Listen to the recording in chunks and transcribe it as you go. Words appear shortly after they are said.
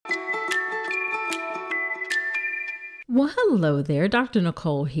Well, hello there. Dr.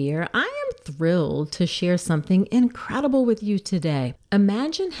 Nicole here. I am thrilled to share something incredible with you today.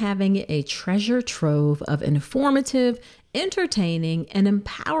 Imagine having a treasure trove of informative, entertaining, and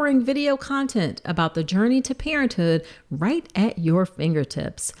empowering video content about the journey to parenthood right at your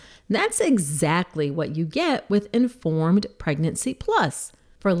fingertips. That's exactly what you get with Informed Pregnancy Plus.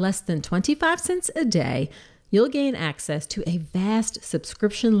 For less than 25 cents a day, you'll gain access to a vast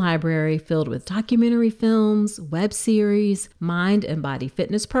subscription library filled with documentary films, web series, mind and body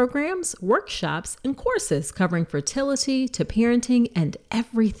fitness programs, workshops, and courses covering fertility to parenting and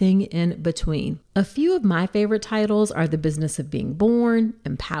everything in between. A few of my favorite titles are The Business of Being Born,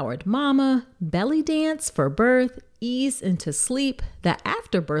 Empowered Mama, Belly Dance for Birth, Ease into Sleep, The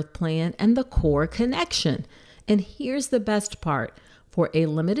Afterbirth Plan, and The Core Connection. And here's the best part. For a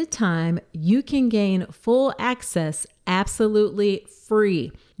limited time, you can gain full access absolutely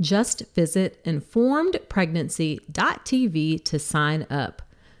free. Just visit informedpregnancy.tv to sign up.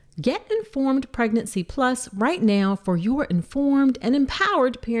 Get Informed Pregnancy Plus right now for your informed and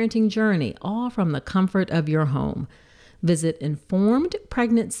empowered parenting journey, all from the comfort of your home. Visit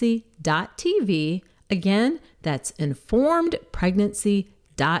informedpregnancy.tv. Again, that's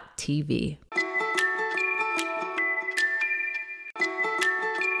informedpregnancy.tv.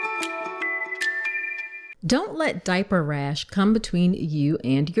 Don't let diaper rash come between you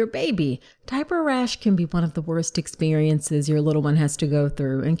and your baby. Diaper rash can be one of the worst experiences your little one has to go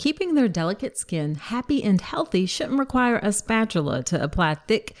through, and keeping their delicate skin happy and healthy shouldn't require a spatula to apply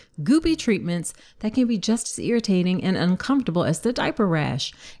thick, goopy treatments that can be just as irritating and uncomfortable as the diaper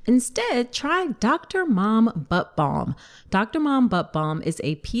rash. Instead, try Dr. Mom Butt Balm. Dr. Mom Butt Balm is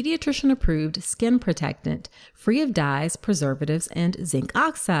a pediatrician-approved skin protectant, free of dyes, preservatives, and zinc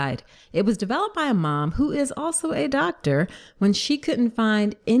oxide. It was developed by a mom who is also a doctor when she couldn't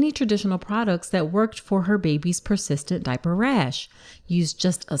find any traditional products that worked for her baby's persistent diaper rash. Use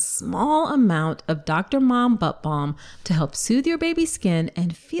just a small amount of Dr. Mom Butt Balm to help soothe your baby's skin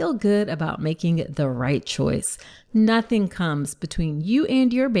and feel good about making the right choice. Nothing comes between you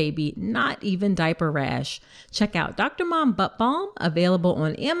and your baby, not even diaper rash. Check out Dr. Mom Butt Balm, available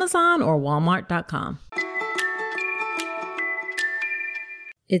on Amazon or Walmart.com.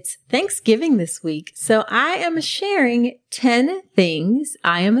 It's Thanksgiving this week, so I am sharing 10 things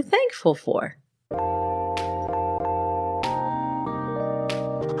I am thankful for.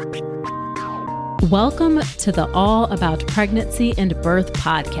 Welcome to the All About Pregnancy and Birth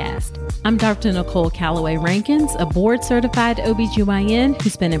podcast. I'm Dr. Nicole Calloway Rankins, a board-certified OBGYN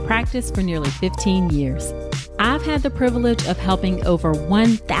who's been in practice for nearly 15 years. I've had the privilege of helping over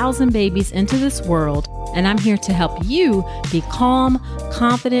 1,000 babies into this world, and I'm here to help you be calm,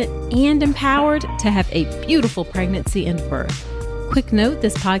 confident, and empowered to have a beautiful pregnancy and birth. Quick note,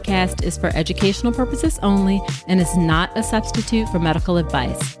 this podcast is for educational purposes only and is not a substitute for medical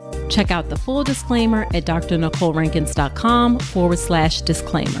advice. Check out the full disclaimer at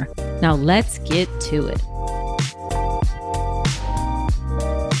drnicolerankins.com/disclaimer. Now let's get to it.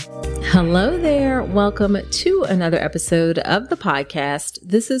 Hello there. Welcome to another episode of the podcast.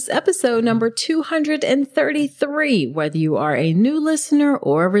 This is episode number 233. Whether you are a new listener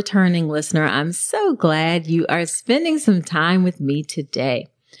or a returning listener, I'm so glad you are spending some time with me today.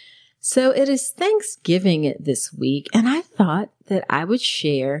 So it is Thanksgiving this week, and I thought that I would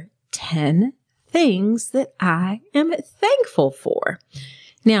share 10 things that I am thankful for.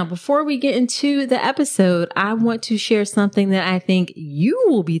 Now, before we get into the episode, I want to share something that I think you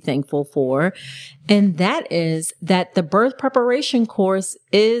will be thankful for, and that is that the birth preparation course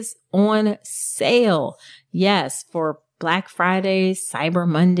is on sale. Yes, for Black Friday, Cyber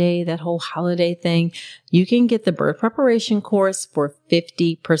Monday, that whole holiday thing, you can get the birth preparation course for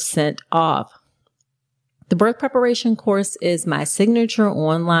 50% off. The birth preparation course is my signature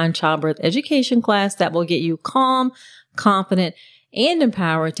online childbirth education class that will get you calm, confident, and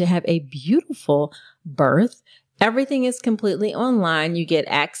empowered to have a beautiful birth. Everything is completely online. You get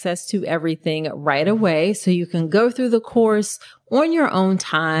access to everything right away, so you can go through the course on your own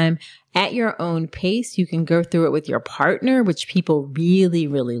time, at your own pace. You can go through it with your partner, which people really,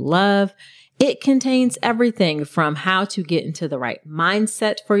 really love. It contains everything from how to get into the right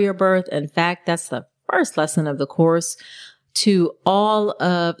mindset for your birth. In fact, that's the first lesson of the course, to all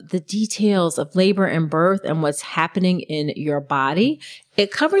of the details of labor and birth and what's happening in your body.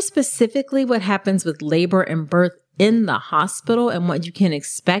 It covers specifically what happens with labor and birth in the hospital and what you can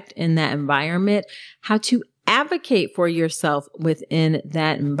expect in that environment, how to advocate for yourself within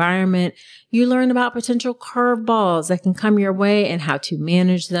that environment. You learn about potential curveballs that can come your way and how to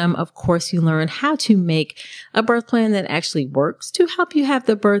manage them. Of course, you learn how to make a birth plan that actually works to help you have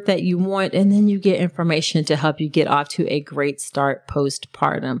the birth that you want. And then you get information to help you get off to a great start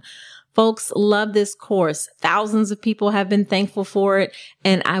postpartum. Folks, love this course. Thousands of people have been thankful for it,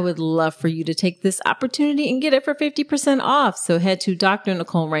 and I would love for you to take this opportunity and get it for 50% off. So head to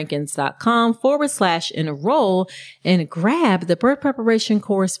drnicolerankins.com/enroll and grab the birth preparation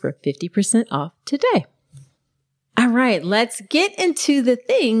course for 50% off today. All right, let's get into the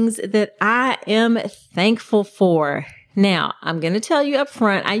things that I am thankful for. Now, I'm going to tell you up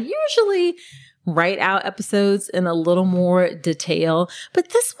front, I usually write out episodes in a little more detail, but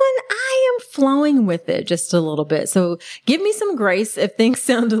this one I am flowing with it just a little bit. So give me some grace if things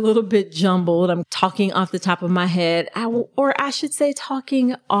sound a little bit jumbled. I'm talking off the top of my head, or I should say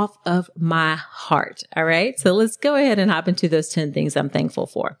talking off of my heart. All right. So let's go ahead and hop into those 10 things I'm thankful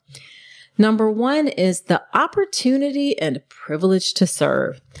for. Number 1 is the opportunity and privilege to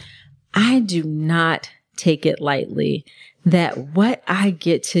serve. I do not take it lightly that what I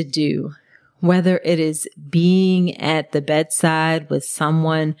get to do, whether it is being at the bedside with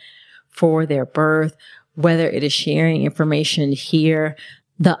someone for their birth, whether it is sharing information here,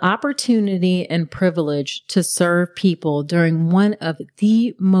 the opportunity and privilege to serve people during one of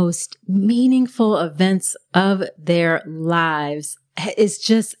the most meaningful events of their lives is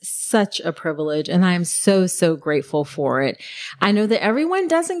just such a privilege. And I'm so, so grateful for it. I know that everyone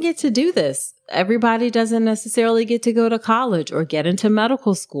doesn't get to do this. Everybody doesn't necessarily get to go to college or get into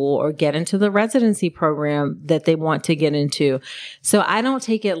medical school or get into the residency program that they want to get into. So I don't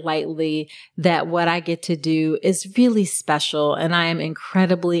take it lightly that what I get to do is really special. And I am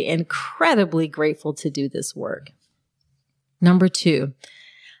incredibly, incredibly grateful to do this work. Number 2,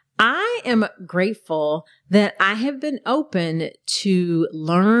 I am grateful that I have been open to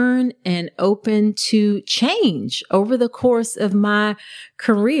learn and open to change over the course of my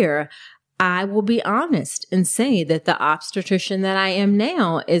career. I will be honest and say that the obstetrician that I am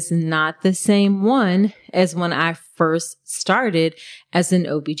now is not the same one as when I first started as an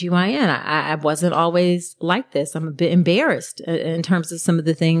OBGYN. I wasn't always like this. I'm a bit embarrassed in terms of some of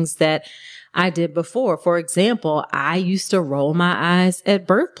the things that I did before. For example, I used to roll my eyes at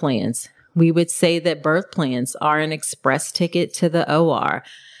birth plans. We would say that birth plans are an express ticket to the OR.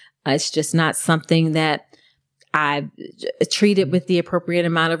 It's just not something that I treated with the appropriate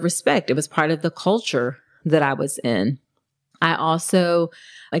amount of respect. It was part of the culture that I was in. I also,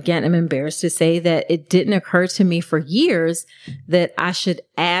 again, am embarrassed to say that it didn't occur to me for years that I should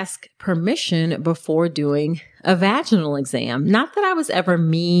ask permission before doing a vaginal exam. Not that I was ever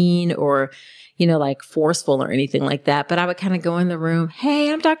mean or, like forceful or anything like that, but I would kind of go in the room.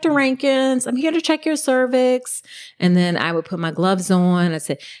 Hey, I'm Dr. Rankins. I'm here to check your cervix. And then I would put my gloves on. I'd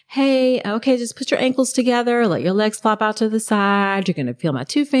say, hey, okay, just put your ankles together. Let your legs flop out to the side. You're going to feel my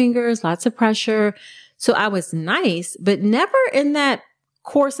 2 fingers, lots of pressure. So I was nice, but never in that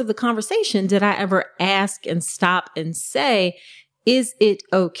course of the conversation did I ever ask and stop and say, is it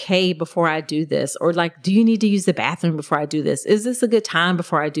okay before I do this? Or do you need to use the bathroom before I do this? Is this a good time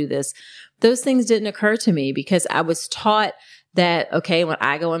before I do this? Those things didn't occur to me because I was taught that, okay, when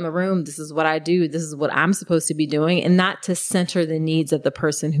I go in the room, this is what I do. This is what I'm supposed to be doing, and not to center the needs of the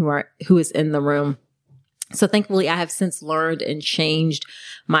person who is in the room. So thankfully, I have since learned and changed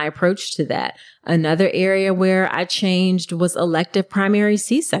my approach to that. Another area where I changed was elective primary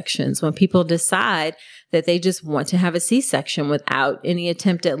C-sections. When people decide that they just want to have a C-section without any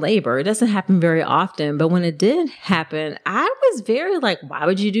attempt at labor. It doesn't happen very often, but when it did happen, I was very why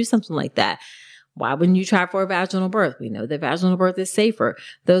would you do something like that? Why wouldn't you try for a vaginal birth? We know that vaginal birth is safer,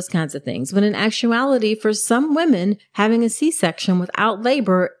 those kinds of things. But in actuality, for some women, having a C-section without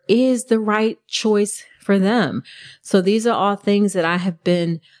labor is the right choice for them. So these are all things that I have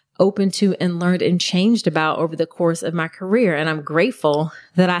been open to and learned and changed about over the course of my career. And I'm grateful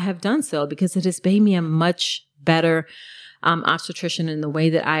that I have done so because it has made me a much better obstetrician in the way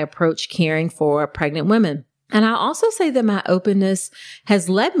that I approach caring for pregnant women. And I also say that my openness has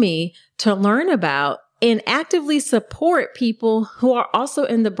led me to learn about and actively support people who are also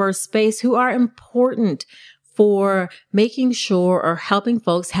in the birth space who are important for making sure or helping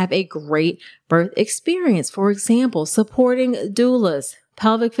folks have a great birth experience. For example, supporting doulas,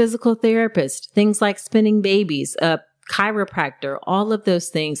 pelvic physical therapists, things like spinning babies, a chiropractor, all of those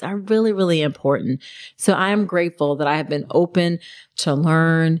things are really, really important. So I am grateful that I have been open to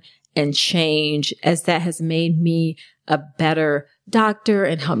learn and change, as that has made me a better doctor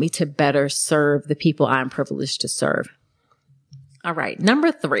and helped me to better serve the people I'm privileged to serve. All right.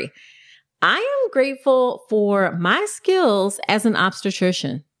 Number 3. I am grateful for my skills as an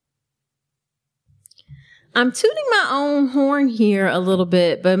obstetrician. I'm tooting my own horn here a little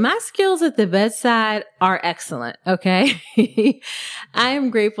bit, but my skills at the bedside are excellent. Okay. I am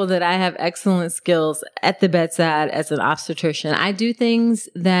grateful that I have excellent skills at the bedside as an obstetrician. I do things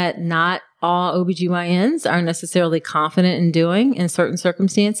that not all OBGYNs are necessarily confident in doing in certain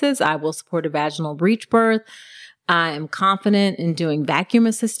circumstances. I will support a vaginal breech birth. I am confident in doing vacuum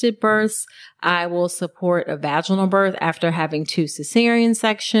assisted births. I will support a vaginal birth after having 2 cesarean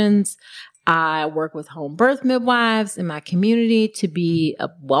sections. I work with home birth midwives in my community to be a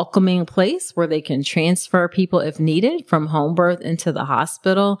welcoming place where they can transfer people if needed from home birth into the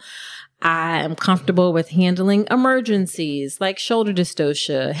hospital. I am comfortable with handling emergencies like shoulder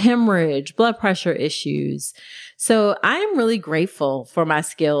dystocia, hemorrhage, blood pressure issues. So I am really grateful for my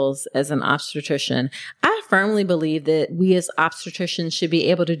skills as an obstetrician. I firmly believe that we as obstetricians should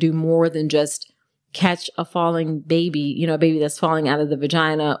be able to do more than just catch a falling baby, a baby that's falling out of the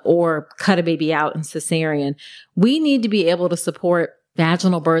vagina, or cut a baby out in cesarean. We need to be able to support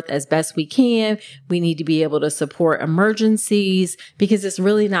vaginal birth as best we can. We need to be able to support emergencies, because it's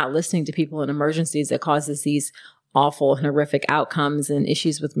really not listening to people in emergencies that causes these awful and horrific outcomes and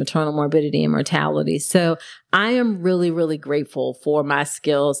issues with maternal morbidity and mortality. So I am really, really grateful for my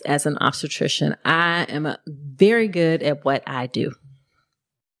skills as an obstetrician. I am very good at what I do.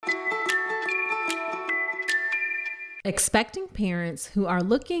 Expecting parents who are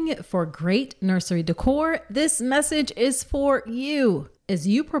looking for great nursery decor, this message is for you. As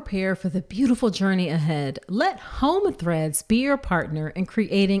you prepare for the beautiful journey ahead, let Home Threads be your partner in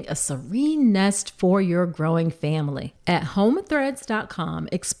creating a serene nest for your growing family. At homethreads.com,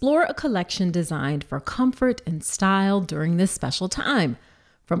 explore a collection designed for comfort and style during this special time.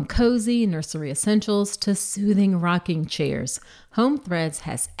 From cozy nursery essentials to soothing rocking chairs, Home Threads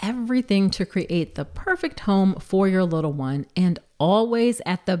has everything to create the perfect home for your little one, and always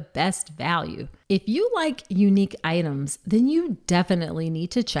at the best value. If you like unique items, then you definitely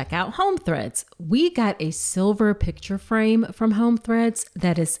need to check out Home Threads. We got a silver picture frame from Home Threads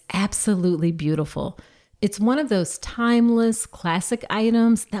that is absolutely beautiful. It's one of those timeless, classic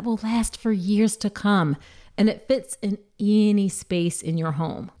items that will last for years to come, and it fits in any space in your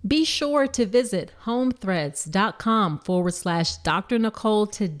home. Be sure to visit homethreads.com/Dr. Nicole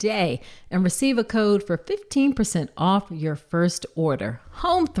today and receive a code for 15% off your first order.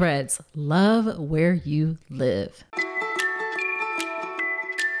 Home Threads, love where you live.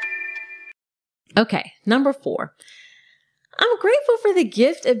 Okay, number 4. I'm grateful for the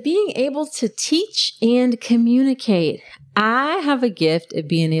gift of being able to teach and communicate. I have a gift of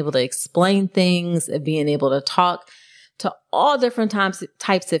being able to explain things, of being able to talk to all different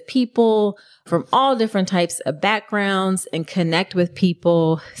types of people from all different types of backgrounds and connect with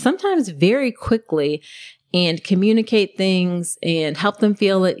people, sometimes very quickly, and communicate things and help them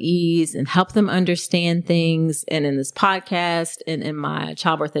feel at ease and help them understand things. And in this podcast and in my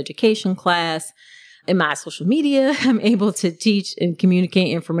childbirth education class, in my social media, I'm able to teach and communicate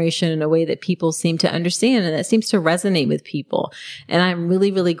information in a way that people seem to understand and that seems to resonate with people. And I'm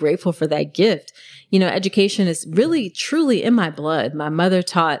really, really grateful for that gift. Education is really, truly in my blood. My mother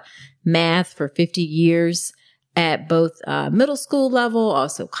taught math for 50 years at both middle school level,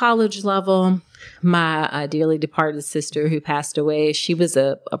 also college level. My dearly departed sister who passed away, she was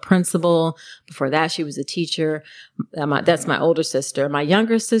a principal. Before that, she was a teacher. That's my older sister. My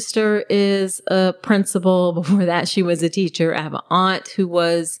younger sister is a principal. Before that, she was a teacher. I have an aunt who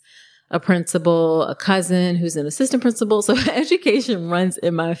was a principal, a cousin who's an assistant principal. So education runs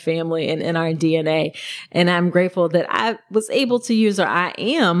in my family and in our DNA. And I'm grateful that I was able to use, or I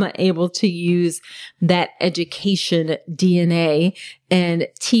am able to use, that education DNA and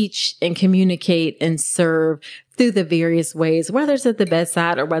teach and communicate and serve through the various ways, whether it's at the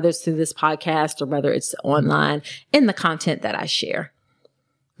bedside or whether it's through this podcast or whether it's online in the content that I share.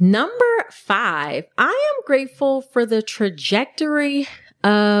 Number 5, I am grateful for the trajectory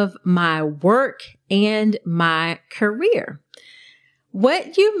of my work and my career.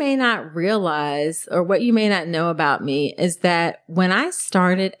 What you may not realize or what you may not know about me is that when I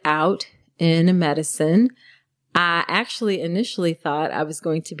started out in medicine, I actually initially thought I was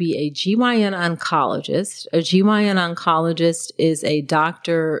going to be a GYN oncologist. A GYN oncologist is a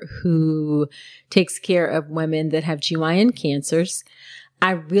doctor who takes care of women that have GYN cancers.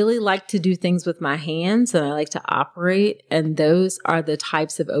 I really like to do things with my hands and I like to operate. And those are the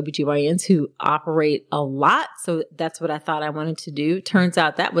types of OBGYNs who operate a lot. So that's what I thought I wanted to do. Turns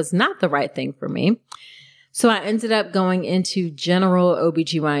out that was not the right thing for me. So I ended up going into general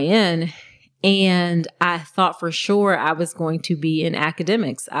OBGYN, and I thought for sure I was going to be in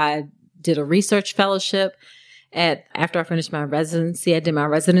academics. I did a research fellowship after I finished my residency. I did my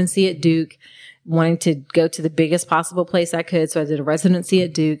residency at Duke, wanting to go to the biggest possible place I could. So I did a residency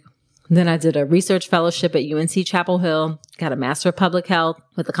at Duke. Then I did a research fellowship at UNC Chapel Hill, got a Master of Public Health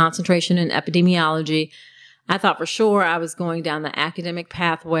with a concentration in epidemiology. I thought for sure I was going down the academic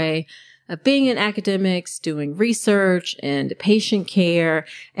pathway of being in academics, doing research and patient care.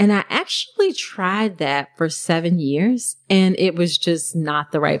 And I actually tried that for 7 years, and it was just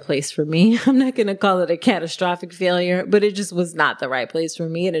not the right place for me. I'm not going to call it a catastrophic failure, but it just was not the right place for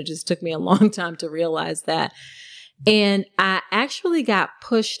me. And it just took me a long time to realize that. And I actually got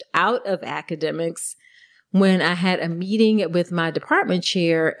pushed out of academics when I had a meeting with my department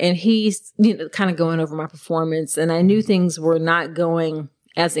chair, and he's, kind of going over my performance, and I knew things were not going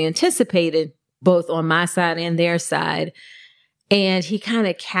as anticipated, both on my side and their side. And he kind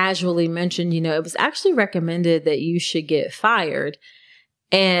of casually mentioned, it was actually recommended that you should get fired.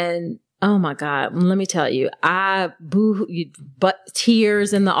 And oh my God, let me tell you, but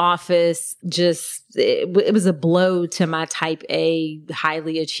tears in the office, it was a blow to my type A,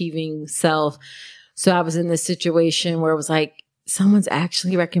 highly achieving self. So I was in this situation where it was like, someone's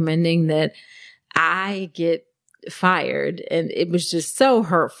actually recommending that I get fired. And it was just so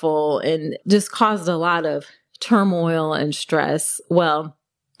hurtful and just caused a lot of turmoil and stress. Well,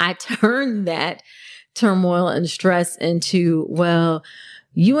 I turned that turmoil and stress into, well,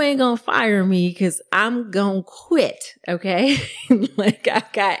 you ain't gonna fire me because I'm gonna quit. Okay. Like I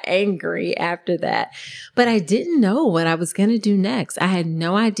got angry after that, but I didn't know what I was gonna do next. I had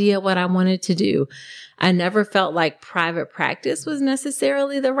no idea what I wanted to do. I never felt like private practice was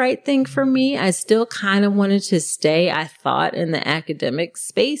necessarily the right thing for me. I still kind of wanted to stay, I thought, in the academic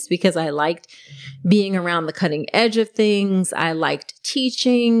space because I liked being around the cutting edge of things. I liked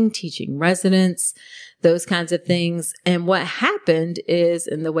teaching residents, those kinds of things. And what happened is,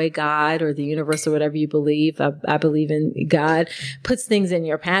 in the way God or the universe or whatever you believe, I believe in God, puts things in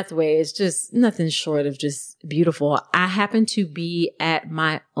your pathway, is just nothing short of just beautiful. I happened to be at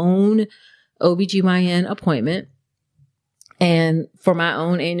my own OBGYN appointment and for my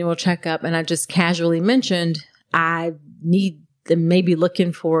own annual checkup. And I just casually mentioned, I need to maybe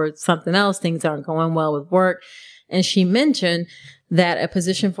looking for something else. Things aren't going well with work. And she mentioned that a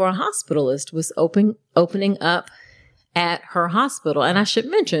position for a hospitalist was opening up at her hospital. And I should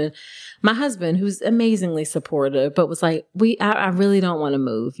mention my husband, who's amazingly supportive, but was like, I really don't want to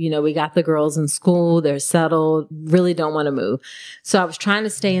move. We got the girls in school. They're settled. Really don't want to move. So I was trying to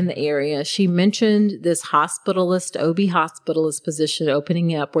stay in the area. She mentioned this hospitalist, OB hospitalist position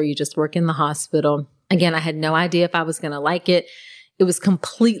opening up where you just work in the hospital. Again, I had no idea if I was going to like it. It was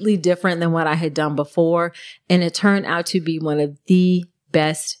completely different than what I had done before. And it turned out to be one of the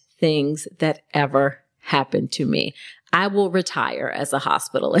best things that ever happened to me. I will retire as a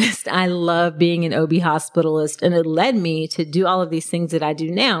hospitalist. I love being an OB hospitalist, and it led me to do all of these things that I do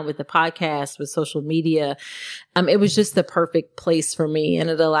now with the podcast, with social media. It was just the perfect place for me, and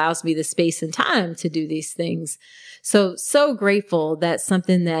it allows me the space and time to do these things. So grateful that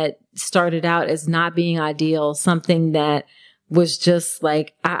something that started out as not being ideal, something that was just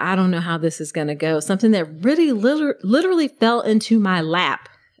like, I don't know how this is going to go, something that really literally fell into my lap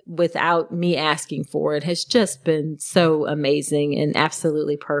without me asking for it, has just been so amazing and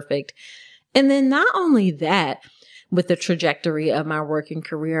absolutely perfect. And then not only that, with the trajectory of my working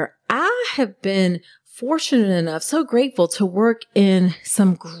career, I have been fortunate enough, so grateful to work in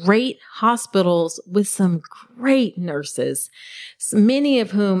some great hospitals with some great nurses, many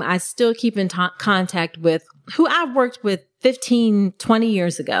of whom I still keep in contact with, who I've worked with 15, 20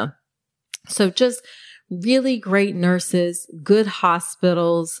 years ago. So just really great nurses, good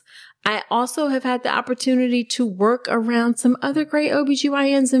hospitals. I also have had the opportunity to work around some other great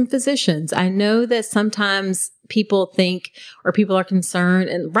OBGYNs and physicians. I know that sometimes people think, or people are concerned,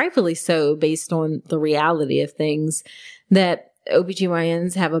 and rightfully so, based on the reality of things, that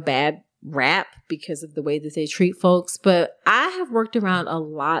OBGYNs have a bad rap because of the way that they treat folks. But I have worked around a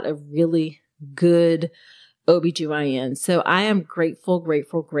lot of really good OBGYN. So I am grateful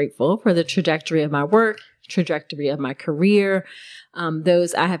for the trajectory of my work, trajectory of my career.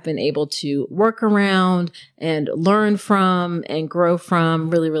 Those I have been able to work around and learn from and grow from.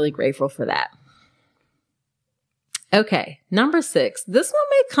 Really, really grateful for that. Okay. Number 6. This one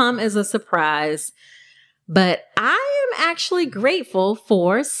may come as a surprise, but I am actually grateful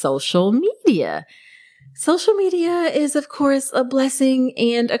for social media. Social media is, of course, a blessing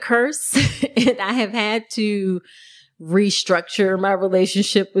and a curse. And I have had to restructure my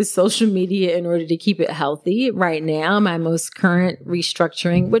relationship with social media in order to keep it healthy. Right now, my most current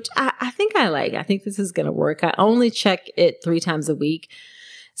restructuring, which I think I like. I think this is going to work. I only check it 3 times a week.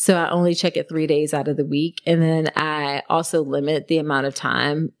 So I only check it 3 days out of the week. And then I also limit the amount of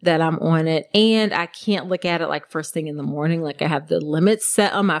time that I'm on it. And I can't look at it like first thing in the morning. Like I have the limits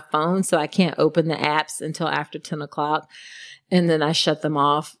set on my phone. So I can't open the apps until after 10 o'clock. And then I shut them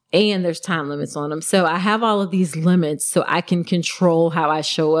off, and there's time limits on them. So I have all of these limits so I can control how I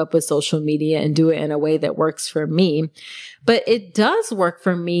show up with social media and do it in a way that works for me. But it does work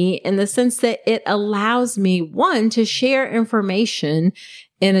for me in the sense that it allows me, one, to share information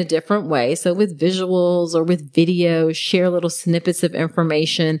in a different way. So with visuals or with videos, share little snippets of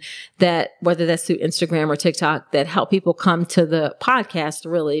information that, whether that's through Instagram or TikTok, that help people come to the podcast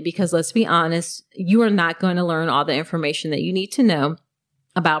really, because let's be honest, you are not going to learn all the information that you need to know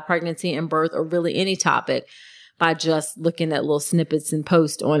about pregnancy and birth or really any topic by just looking at little snippets and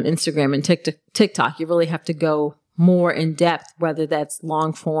posts on Instagram and TikTok. You really have to go more in depth, whether that's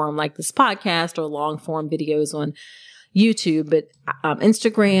long form like this podcast or long form videos on YouTube, but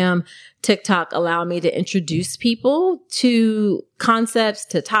Instagram, TikTok allow me to introduce people to concepts,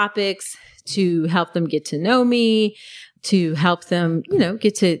 to topics, to help them get to know me, to help them,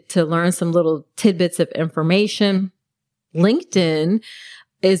 get to learn some little tidbits of information. LinkedIn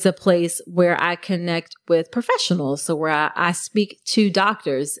is a place where I connect with professionals. So where I speak to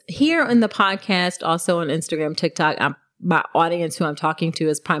doctors here in the podcast, also on Instagram, TikTok. My audience who I'm talking to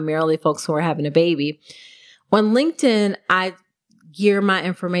is primarily folks who are having a baby. On LinkedIn, I gear my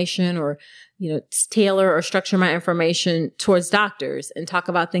information or, tailor or structure my information towards doctors and talk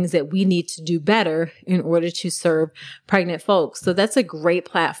about things that we need to do better in order to serve pregnant folks. So that's a great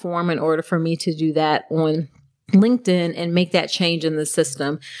platform in order for me to do that on LinkedIn and make that change in the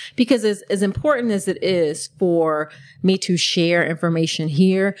system. Because as important as it is for me to share information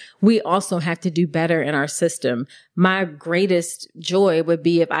here, we also have to do better in our system. My greatest joy would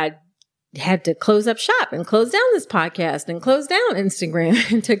be if I had to close up shop and close down this podcast and close down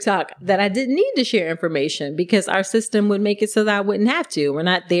Instagram and TikTok, that I didn't need to share information because our system would make it so that I wouldn't have to. We're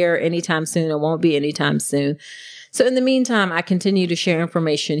not there anytime soon. It won't be anytime soon. So in the meantime, I continue to share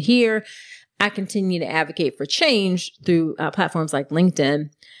information here. I continue to advocate for change through platforms like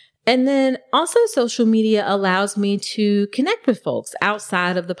LinkedIn. And then also social media allows me to connect with folks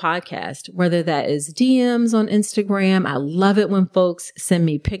outside of the podcast, whether that is DMs on Instagram. I love it when folks send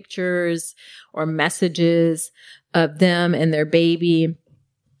me pictures or messages of them and their baby.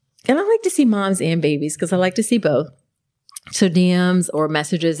 And I like to see moms and babies because I like to see both. So DMs or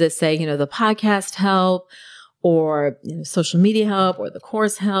messages that say, the podcast help or social media help or the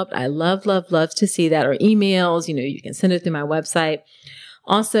course helped. I love to see that. Or emails, you can send it through my website.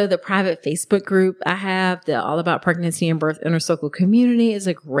 Also, the private Facebook group I have, the All About Pregnancy and Birth Inner Circle community, is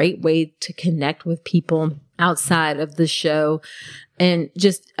a great way to connect with people outside of the show and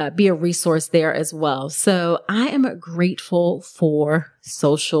just be a resource there as well. So I am grateful for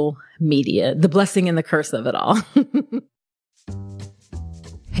social media, the blessing and the curse of it all.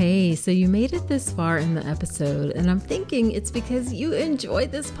 Hey, so you made it this far in the episode, and I'm thinking it's because you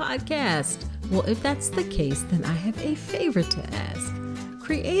enjoyed this podcast. Well, if that's the case, then I have a favor to ask.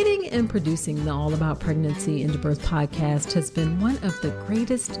 Creating and producing the All About Pregnancy and Birth podcast has been one of the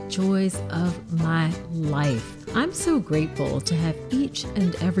greatest joys of my life. I'm so grateful to have each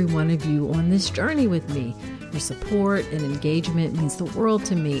and every one of you on this journey with me. Your support and engagement means the world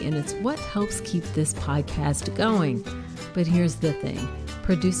to me, and it's what helps keep this podcast going. But here's the thing.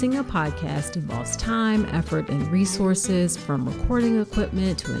 Producing a podcast involves time, effort, and resources, from recording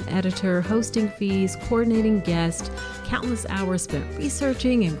equipment to an editor, hosting fees, coordinating guests, countless hours spent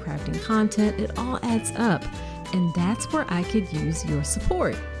researching and crafting content. It all adds up. And that's where I could use your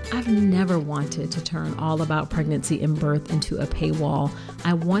support. I've never wanted to turn All About Pregnancy and Birth into a paywall.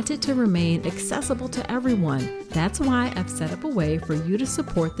 I want it to remain accessible to everyone. That's why I've set up a way for you to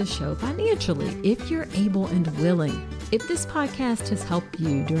support the show financially if you're able and willing. If this podcast has helped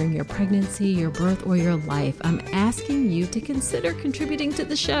you during your pregnancy, your birth, or your life, I'm asking you to consider contributing to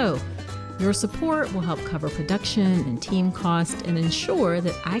the show. Your support will help cover production and team costs and ensure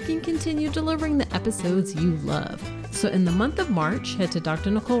that I can continue delivering the episodes you love. So in the month of March, head to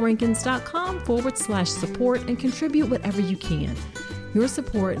drnicolerankins.com/support and contribute whatever you can. Your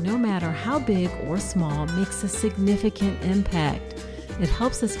support, no matter how big or small, makes a significant impact. It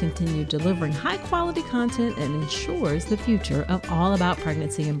helps us continue delivering high quality content and ensures the future of All About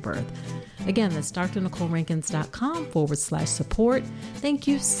Pregnancy and Birth. Again, that's drnicolerankins.com/support. Thank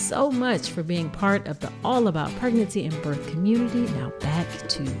you so much for being part of the All About Pregnancy and Birth community. Now back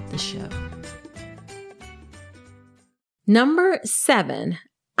to the show. Number 7,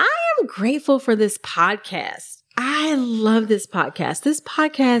 I am grateful for this podcast. I love this podcast. This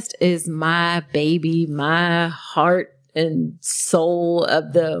podcast is my baby, my heart and soul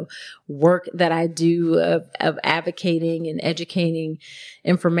of the work that I do of advocating and educating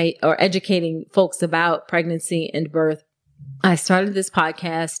educating folks about pregnancy and birth. I started this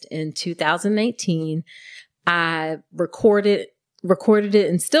podcast in 2018. I recorded it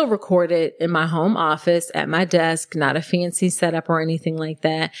and still record it in my home office at my desk, not a fancy setup or anything like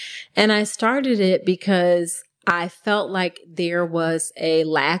that. And I started it because I felt like there was a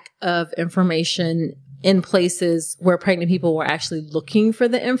lack of information in places where pregnant people were actually looking for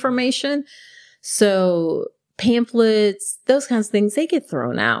the information. So pamphlets, those kinds of things, they get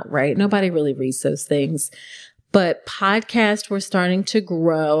thrown out, right? Nobody really reads those things. But podcasts were starting to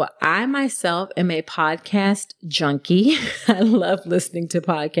grow. I myself am a podcast junkie. I love listening to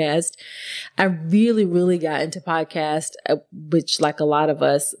podcasts. I really, really got into podcasts, which like a lot of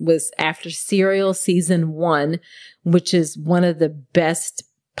us was after Serial season 1, which is one of the best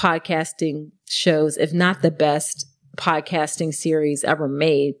podcasting shows, if not the best podcasting series ever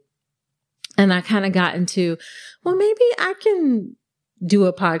made. And I kind of got into, well, maybe I can do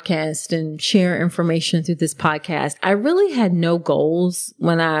a podcast and share information through this podcast. I really had no goals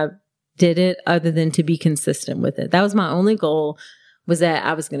when I did it other than to be consistent with it. That was my only goal, was that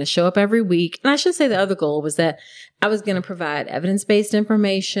I was going to show up every week. And I should say the other goal was that I was going to provide evidence-based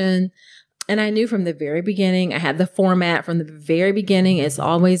information. And I knew from the very beginning, I had the format from the very beginning. It's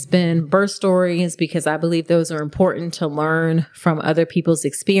always been birth stories because I believe those are important to learn from other people's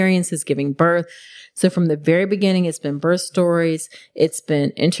experiences giving birth. So from the very beginning, it's been birth stories. It's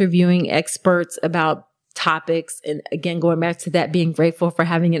been interviewing experts about topics. And again, going back to that, being grateful for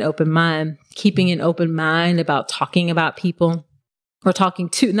having an open mind, keeping an open mind about talking about people or talking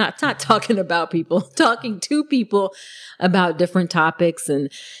to, not talking about people, talking to people about different topics and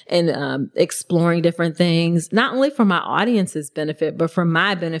exploring different things, not only for my audience's benefit, but for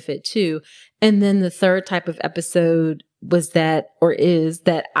my benefit too. And then the third type of episode is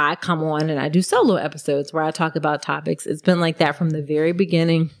that I come on and I do solo episodes where I talk about topics. It's been like that from the very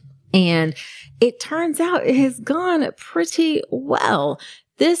beginning. And it turns out it has gone pretty well.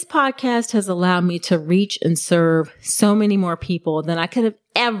 This podcast has allowed me to reach and serve so many more people than I could have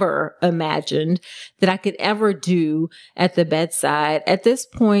ever imagined that I could ever do at the bedside. At this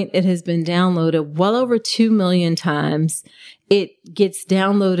point, it has been downloaded well over 2 million times. It gets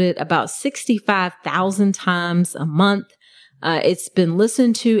downloaded about 65,000 times a month. It's been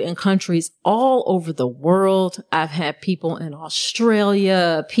listened to in countries all over the world. I've had people in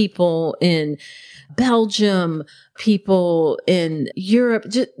Australia, people in Belgium, people in Europe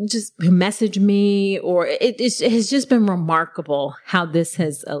just message me, or it has just been remarkable how this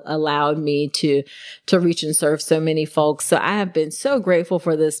has allowed me to reach and serve so many folks. So I have been so grateful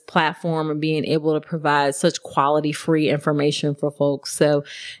for this platform and being able to provide such quality free information for folks. So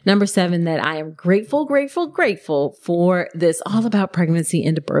number 7, that I am grateful for this All About Pregnancy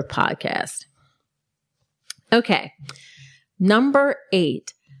and Birth podcast. Okay. Number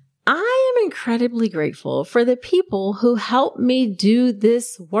 8. I am incredibly grateful for the people who help me do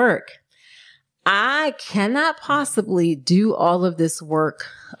this work. I cannot possibly do all of this work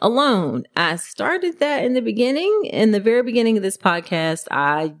alone. I started that in the very beginning of this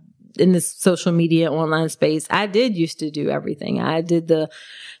podcast. In this social media online space, I did used to do everything. I did the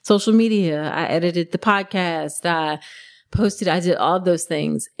social media. I edited the podcast. I posted, I did all of those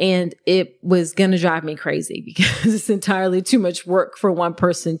things, and it was going to drive me crazy because it's entirely too much work for one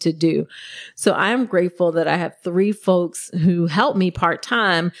person to do. So I'm grateful that I have 3 folks who help me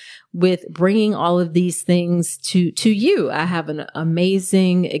part-time with bringing all of these things to you. I have an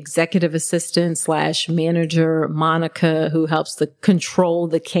amazing executive assistant / manager, Monica, who helps to control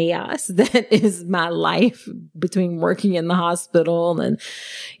the chaos that is my life between working in the hospital and,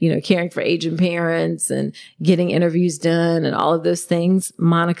 caring for aging parents and getting interviews done and all of those things.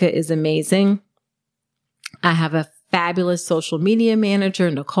 Monica is amazing. I have a fabulous social media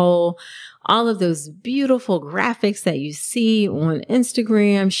manager, Nicole. All of those beautiful graphics that you see on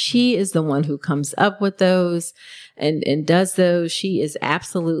Instagram, she is the one who comes up with those and does those. She is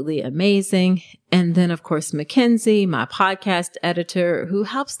absolutely amazing. And then, of course, Mackenzie, my podcast editor, who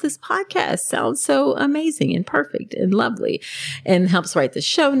helps this podcast sound so amazing and perfect and lovely, and helps write the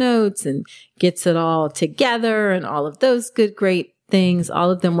show notes and gets it all together and all of those great things.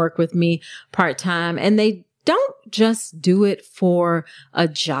 All of them work with me part-time, and they don't just do it for a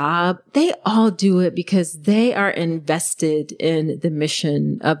job. They all do it because they are invested in the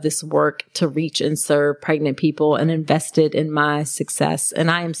mission of this work to reach and serve pregnant people and invested in my success. And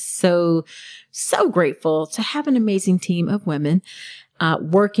I am so grateful to have an amazing team of women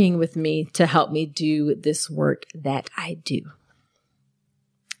working with me to help me do this work that I do.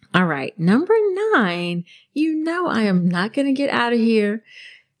 All right. Number 9, I am not going to get out of here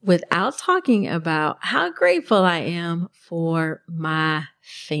without talking about how grateful I am for my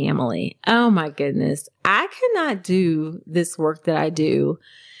family. Oh my goodness. I cannot do this work that I do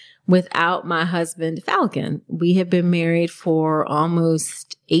without my husband, Falcon. We have been married for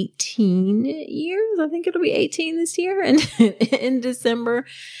almost 18 years. I think it'll be 18 this year in December.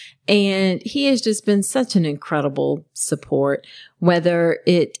 And he has just been such an incredible support, whether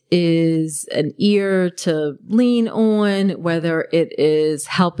it is an ear to lean on, whether it is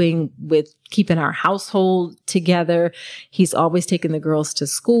helping with keeping our household together. He's always taken the girls to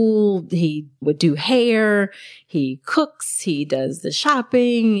school. He would do hair. He cooks. He does the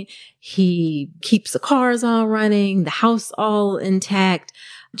shopping. He keeps the cars all running, the house all intact.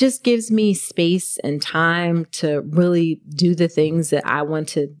 Just gives me space and time to really do the things that I want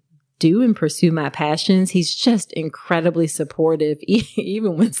to do and pursue my passions. He's just incredibly supportive,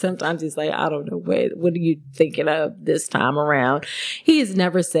 even when sometimes he's like, I don't know, what are you thinking of this time around? He has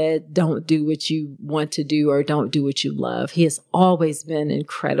never said, don't do what you want to do or don't do what you love. He has always been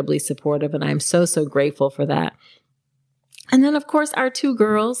incredibly supportive, and I'm so, so grateful for that. And then, of course, our 2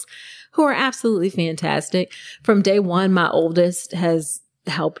 girls who are absolutely fantastic. From day one, my oldest has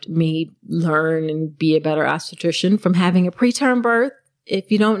helped me learn and be a better obstetrician from having a preterm birth.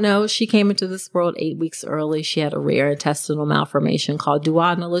 If you don't know, she came into this world 8 weeks early. She had a rare intestinal malformation called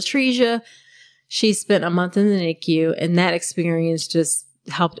duodenal atresia. She spent a month in the NICU, and that experience just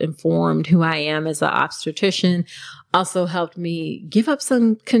helped inform who I am as an obstetrician. Also helped me give up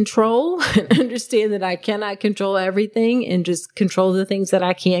some control and understand that I cannot control everything and just control the things that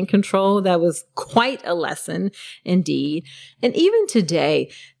I can control. That was quite a lesson indeed. And even today,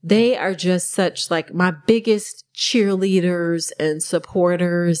 they are just such like my biggest cheerleaders and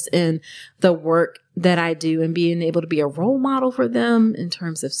supporters in the work that I do and being able to be a role model for them in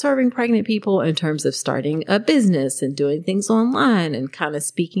terms of serving pregnant people, in terms of starting a business and doing things online and kind of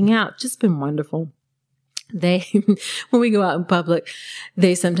speaking out. Just been wonderful. When we go out in public,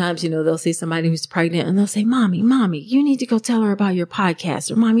 they sometimes, they'll see somebody who's pregnant and they'll say, mommy, you need to go tell her about your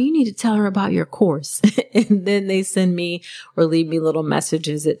podcast, or mommy, you need to tell her about your course. And then they send me or leave me little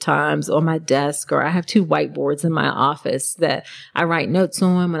messages at times on my desk, or I have 2 whiteboards in my office that I write notes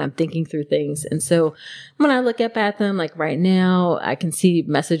on when I'm thinking through things. And so when I look up at them, like right now, I can see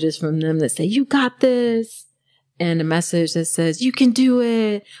messages from them that say, you got this. And a message that says, you can do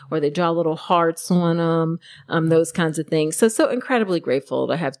it, or they draw little hearts on them, those kinds of things. So incredibly grateful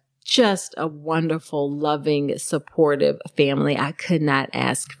to have just a wonderful, loving, supportive family. I could not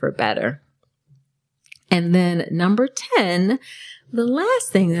ask for better. And then number 10, the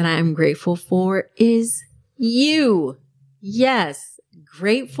last thing that I'm grateful for is you. Yes,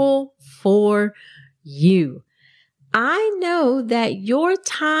 grateful for you. I know that your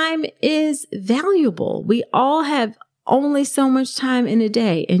time is valuable. We all have only so much time in a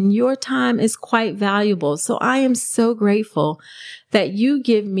day, and your time is quite valuable. So I am so grateful that you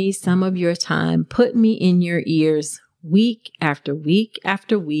give me some of your time, put me in your ears week after week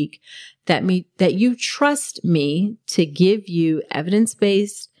after week, that you trust me to give you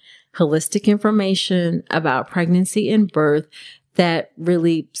evidence-based, holistic information about pregnancy and birth that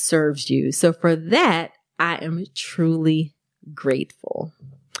really serves you. So for that, I am truly grateful.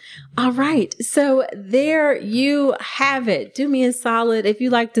 All right. So there you have it. Do me a solid. If you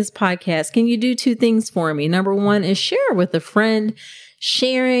like this podcast, can you do 2 things for me? Number 1 is share with a friend.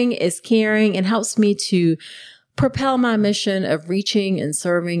 Sharing is caring and helps me to propel my mission of reaching and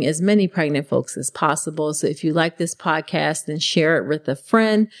serving as many pregnant folks as possible. So if you like this podcast, then share it with a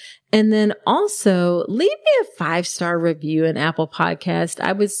friend. And then also leave me a 5-star review in Apple Podcast.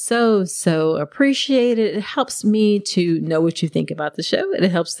 I would so appreciate it. It helps me to know what you think about the show. It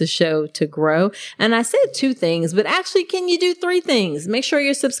helps the show to grow. And I said 2 things, but actually, can you do 3 things? Make sure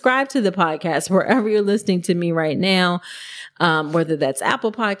you're subscribed to the podcast wherever you're listening to me right now. Whether that's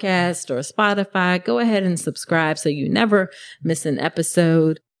Apple Podcast or Spotify, go ahead and subscribe so you never miss an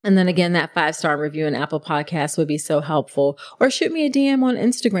episode. And then again, that 5-star review in Apple Podcasts would be so helpful. Or shoot me a DM on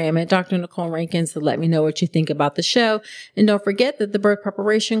Instagram at Dr. Nicole Rankins to let me know what you think about the show. And don't forget that the birth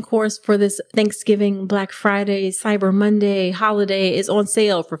preparation course for this Thanksgiving, Black Friday, Cyber Monday holiday is on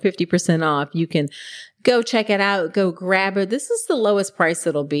sale for 50% off. You can go check it out. Go grab it. This is the lowest price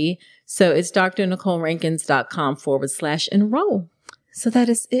it'll be. So it's drnicolerankins.com/enroll. So that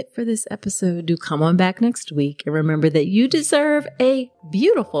is it for this episode. Do come on back next week. And remember that you deserve a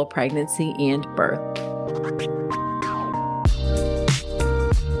beautiful pregnancy and birth.